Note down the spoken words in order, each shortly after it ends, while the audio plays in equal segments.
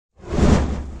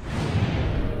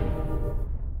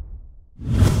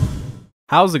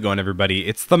How's it going, everybody?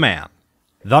 It's the man,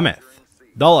 the myth,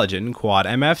 the legend,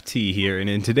 Quadmft here, and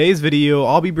in today's video,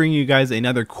 I'll be bringing you guys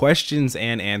another questions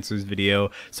and answers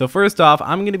video. So first off,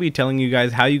 I'm going to be telling you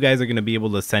guys how you guys are going to be able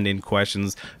to send in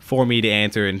questions for me to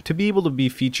answer and to be able to be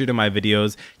featured in my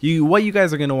videos. What you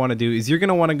guys are going to want to do is you're going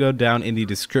to want to go down in the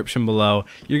description below.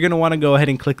 You're going to want to go ahead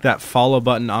and click that follow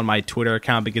button on my Twitter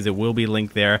account because it will be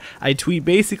linked there. I tweet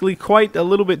basically quite a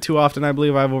little bit too often. I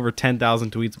believe I have over 10,000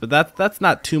 tweets, but that's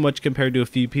not too much compared to a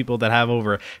few people that have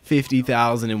over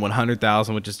 50,000 and 100,000,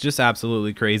 which is just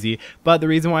absolutely crazy. But the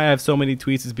reason why I have so many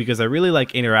tweets is because I really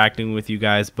like interacting with you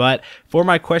guys. But for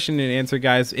my question and answer,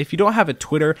 guys, if you don't have a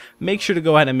Twitter, make sure to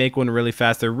go ahead and make one really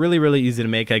fast. They're really easy to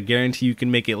make. I guarantee you can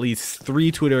make at least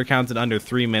 3 Twitter accounts in under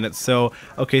 3 minutes. So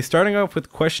okay, starting off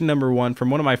with question number 1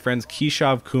 from one of my friends,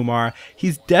 Keshav Kumar.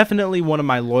 He's definitely one of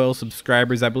my loyal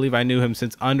subscribers. I believe I knew him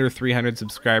since under 300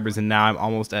 subscribers, and now I'm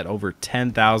almost at over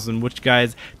 10,000, which,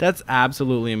 guys, that's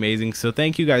absolutely amazing. So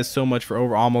thank you guys so much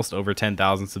for almost over 10,000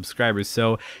 subscribers.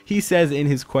 So he says in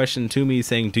his question to me,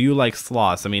 saying, do you like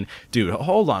sloths? I mean, dude,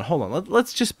 hold on.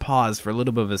 Let's just pause for a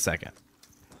little bit of a second.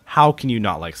 How can you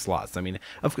not like sloths? I mean,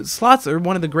 of course, sloths are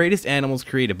one of the greatest animals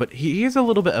created, but here's a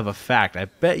little bit of a fact. I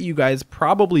bet you guys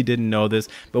probably didn't know this,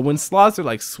 but when sloths are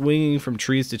like swinging from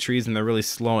trees to trees, and they're really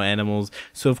slow animals,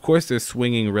 so of course they're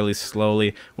swinging really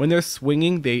slowly. When they're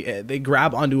swinging, they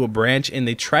grab onto a branch, and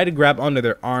they try to grab onto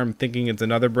their arm thinking it's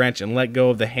another branch and let go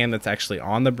of the hand that's actually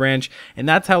on the branch, and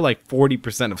that's how like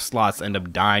 40% of sloths end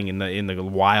up dying in the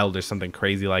wild or something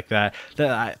crazy like that.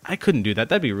 I couldn't do that.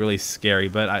 That'd be really scary,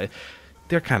 but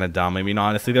they're kind of dumb. I mean,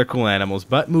 honestly, they're cool animals.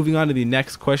 But moving on to the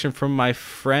next question from my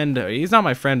friend. He's not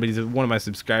my friend, but he's one of my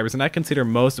subscribers, and I consider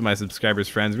most of my subscribers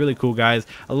friends. Really cool guys.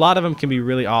 A lot of them can be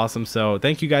really awesome. So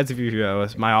thank you guys if you're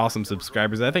my awesome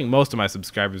subscribers. I think most of my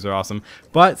subscribers are awesome.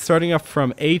 But starting off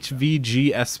from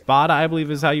HVG Espada, I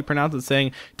believe is how you pronounce it,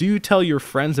 saying, do you tell your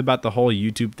friends about the whole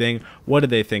YouTube thing? What do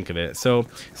they think of it? So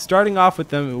starting off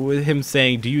with him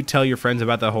saying, do you tell your friends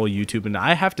about the whole YouTube? And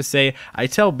I have to say, I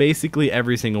tell basically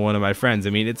every single one of my friends. I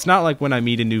mean, it's not like when I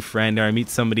meet a new friend or I meet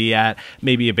somebody at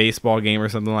maybe a baseball game or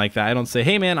something like that. I don't say,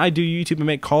 hey man, I do YouTube and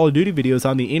make Call of Duty videos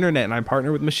on the internet and I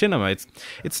partner with Machinima.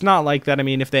 It's not like that. I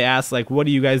mean, if they ask like, what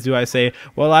do you guys do? I say,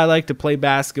 well, I like to play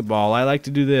basketball. I like to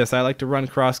do this. I like to run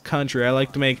cross country. I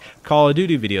like to make Call of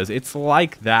Duty videos. It's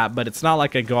like that, but it's not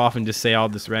like I go off and just say all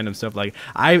this random stuff like,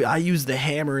 I use the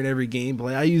hammer in every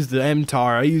gameplay. I use the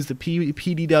MTAR. I use the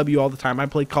PDW all the time. I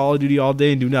play Call of Duty all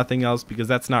day and do nothing else, because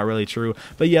that's not really true.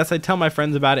 But yes, I tell my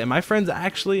friends about it, and my friends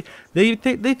actually they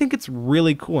think it's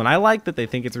really cool, and I like that they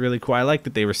think it's really cool. I like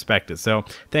that they respect it. So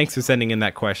thanks for sending in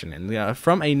that question. And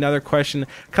from another question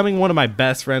coming one of my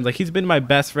best friends, like he's been my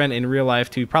best friend in real life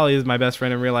too, probably is my best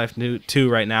friend in real life too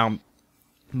right now,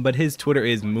 but his Twitter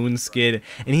is Moonskid,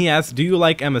 and he asks, do you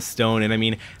like Emma Stone? And I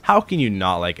mean, how can you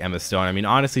not like Emma Stone? I mean,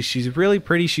 honestly, she's really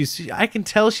pretty. I can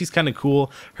tell she's kind of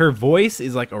cool. Her voice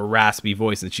is like a raspy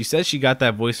voice, and she says she got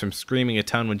that voice from screaming a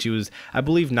ton when she was, I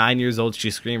believe, 9 years old.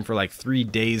 She screamed for like 3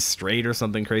 days straight or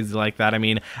something crazy like that. I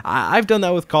mean, I've done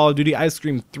that with Call of Duty. I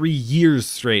screamed 3 years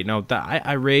straight. No,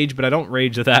 I rage, but I don't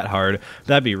rage that hard.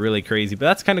 That'd be really crazy, but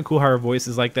that's kind of cool how her voice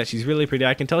is like that. She's really pretty.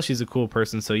 I can tell she's a cool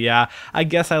person. So yeah, I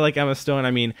guess I like Emma Stone.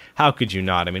 I mean, how could you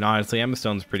not? I mean, honestly, Emma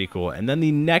Stone's pretty cool. And then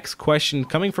the next question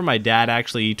coming from my dad,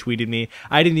 actually, he tweeted me.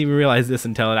 I didn't even realize this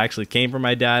until it actually came from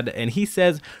my dad. And he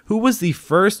says, who was the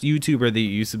first YouTuber that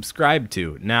you subscribed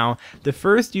to? Now, the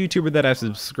first YouTuber that I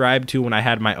subscribed to when I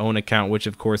had my own account, which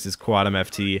of course is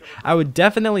Quadmft, I would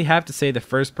definitely have to say the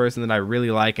first person that I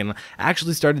really like and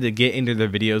actually started to get into their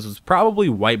videos was probably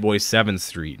White Boy 7th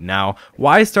Street. Now,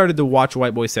 why I started to watch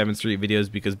White Boy 7th Street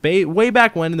videos? Because way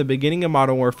back when, in the beginning of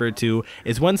Modern Warfare 2,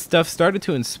 is when stuff started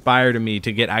to inspire me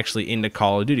to get actually into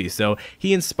Call of Duty. So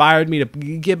he inspired me to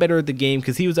get better at the game,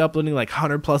 because he was uploading like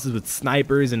 100+ with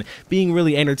snipers and being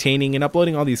really entertaining and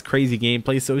uploading all these crazy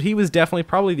gameplays. So he was definitely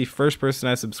probably the first person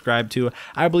I subscribed to.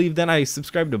 I believe then I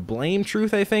subscribed to Blame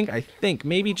Truth, I think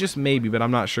maybe, just maybe, but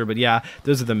I'm not sure. But yeah,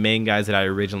 those are the main guys that I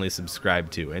originally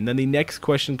subscribed to. And then the next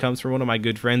question comes from one of my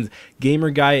good friends, Gamer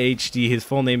Guy HD. His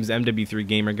full name is MW3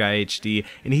 Gamer Guy HD,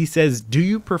 and he says, do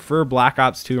you prefer Black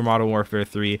Ops 2 or Modern Warfare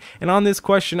 3? And on this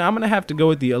question, I'm going to have to go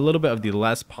with a little bit of the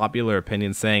less popular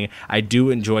opinion, saying I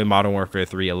do enjoy Modern Warfare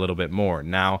 3 a little bit more.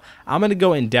 Now, I'm going to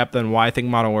go in depth on why I think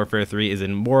Modern Warfare 3 is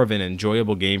more of an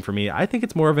enjoyable game for me. I think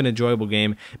it's more of an enjoyable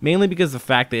game, mainly because of the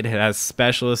fact that it has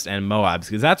specialists and MOABs,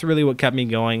 because that's really what kept me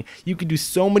going. You could do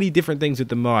so many different things with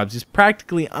the MOABs, just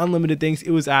practically unlimited things.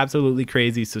 It was absolutely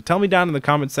crazy. So tell me down in the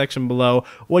comment section below,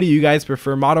 what do you guys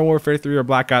prefer, Modern Warfare 3 or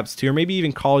Black Ops 2, or maybe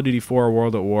even Call of Duty 4 or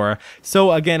World at War?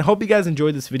 So again, hope you guys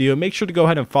enjoyed this video, make sure to go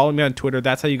ahead and follow me on Twitter.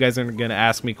 That's how you guys are going to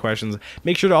ask me questions.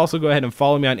 Make sure to also go ahead and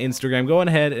follow me on Instagram. Go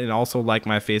ahead and also like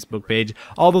my Facebook page.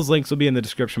 All those links will be in the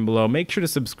description below. Make sure to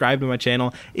subscribe to my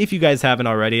channel if you guys haven't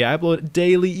already. I upload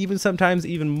daily, even sometimes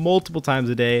even multiple times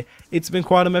a day. It's been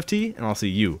Quadmft, and I'll see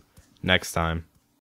you next time.